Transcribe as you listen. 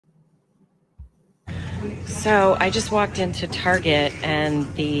So I just walked into Target,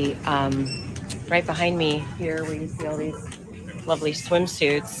 and the right behind me here, where you see all these lovely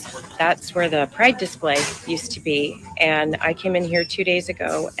swimsuits, that's where the Pride display used to be. And I came in here 2 days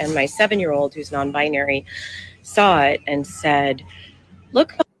ago, and my 7-year-old, who's non-binary, saw it and said,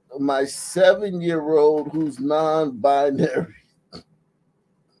 "Look, My 7-year-old who's non-binary.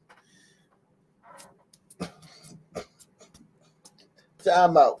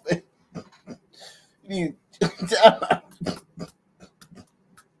 Time out, man. Time out.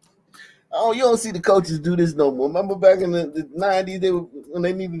 Oh, you don't see the coaches do this no more. Remember back in the 90s, when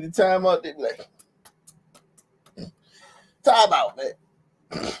they needed the timeout, they'd be like, time out, man.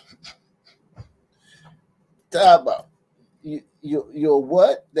 Time out. You're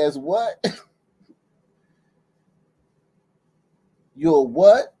what? That's what? You're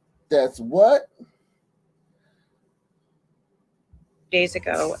what? That's what? days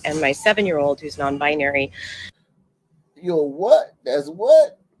ago, and my 7-year-old, who's non-binary, You're what? That's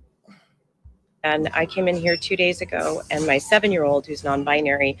what? and I came in here 2 days ago, and my 7-year-old, who's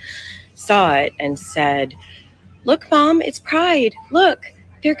non-binary, saw it and said, "Look, Mom, it's Pride. Look,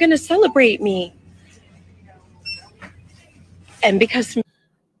 they're going to celebrate me." And because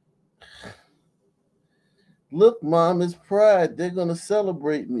Look, Mom, it's Pride. They're gonna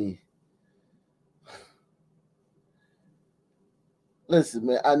celebrate me. Listen,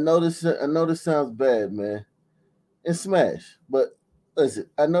 man. I know this. I know this sounds bad, man. And smash, but listen.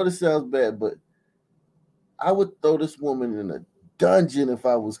 I know this sounds bad, but I would throw this woman in a dungeon if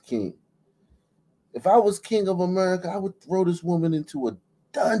I was king. If I was king of America, I would throw this woman into a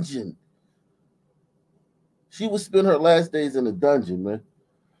dungeon. She would spend her last days in a dungeon, man.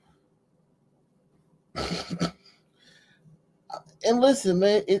 And listen,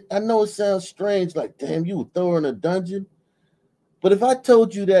 man, I know it sounds strange, like, damn, you would throw her in a dungeon. But if I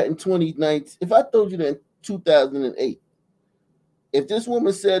told you that in 2019, if I told you that in 2008, if this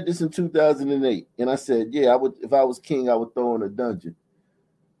woman said this in 2008, and I said, yeah, I would, if I was king, I would throw her in a dungeon,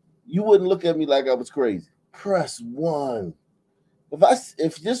 you wouldn't look at me like I was crazy. Press one.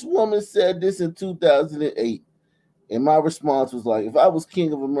 If this woman said this in 2008, and my response was like, if I was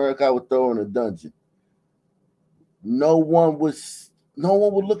king of America, I would throw her in a dungeon. No one would no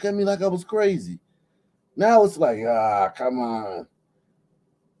one would look at me like I was crazy. Now it's like, come on.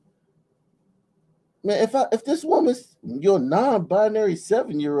 Man, if this woman's your non-binary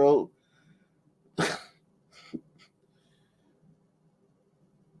 7-year-old,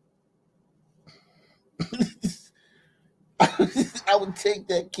 I would take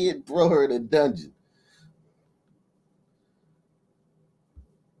that kid, throw her in a dungeon.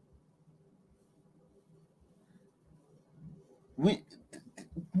 We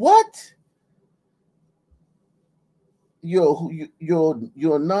what? You're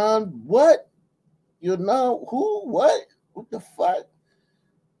non what? You're non who? What? What the fuck?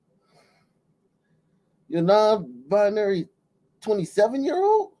 You're non-binary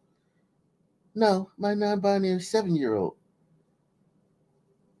 27-year-old? No, my non-binary 7-year-old.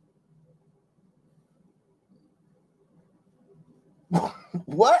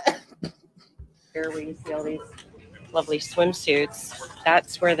 What? here, where you see all these lovely swimsuits,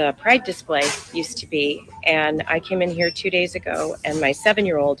 that's where the Pride display used to be. And I came in here 2 days ago, and my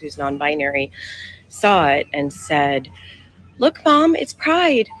 7-year-old, who's non-binary, saw it and said, "Look, Mom, it's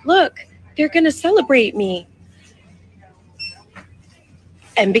Pride. Look, they're going to celebrate me."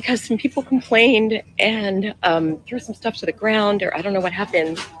 And because some people complained and threw some stuff to the ground, or I don't know what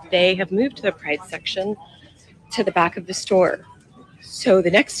happened, they have moved the Pride section to the back of the store. So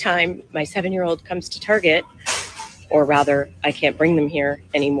the next time my 7-year-old comes to Target, or rather, I can't bring them here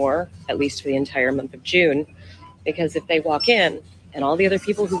anymore, at least for the entire month of June, because if they walk in, and all the other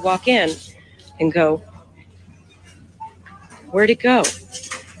people who walk in and go, "Where'd it go?"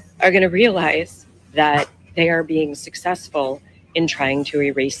 are going to realize that they are being successful in trying to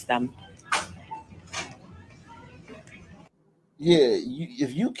erase them. Yeah,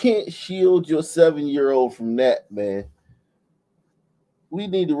 if you can't shield your 7-year-old from that, man, we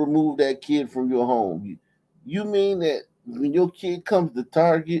need to remove that kid from your home. You mean that when your kid comes to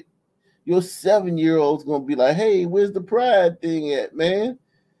Target, your 7-year-old's gonna be like, "Hey, where's the pride thing at, man?"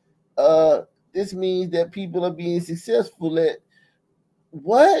 Uh, this means that people are being successful at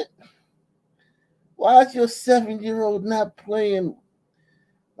what? Why is your 7-year-old not playing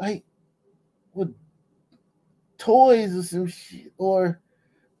like with toys or some shit, or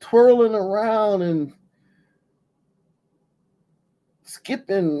twirling around and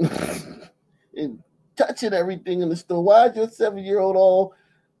skipping and touching everything in the store? Why is your 7-year-old all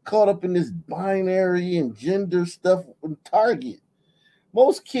caught up in this binary and gender stuff in Target?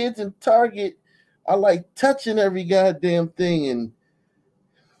 Most kids in Target I like touching every goddamn thing and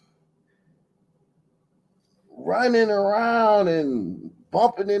running around and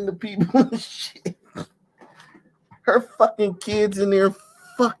bumping into people and shit. Her fucking kids in there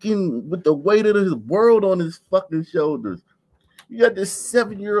fucking with the weight of the world on his fucking shoulders. You got this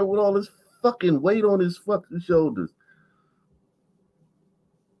 7-year-old with all this fucking weight on his fucking shoulders.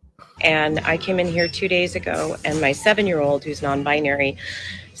 And I came in here 2 days ago, and my 7-year-old, who's non-binary,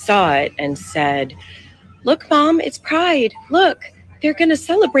 saw it and said, "Look, Mom, it's Pride. Look, they're going to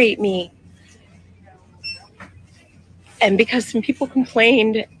celebrate me." And because some people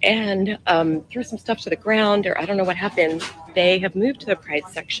complained and threw some stuff to the ground, or I don't know what happened, they have moved the Pride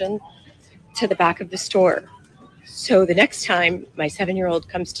section to the back of the store. So the next time my 7-year-old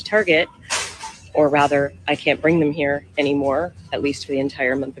comes to Target, or rather, I can't bring them here anymore, at least for the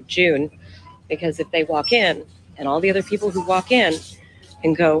entire month of June, because if they walk in and all the other people who walk in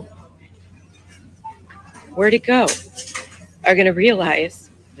and go, "Where'd it go?" are going to realize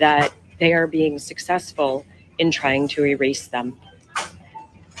that they are being successful in trying to erase them.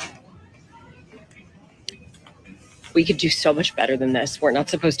 We could do so much better than this. We're not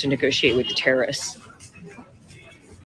supposed to negotiate with the terrorists.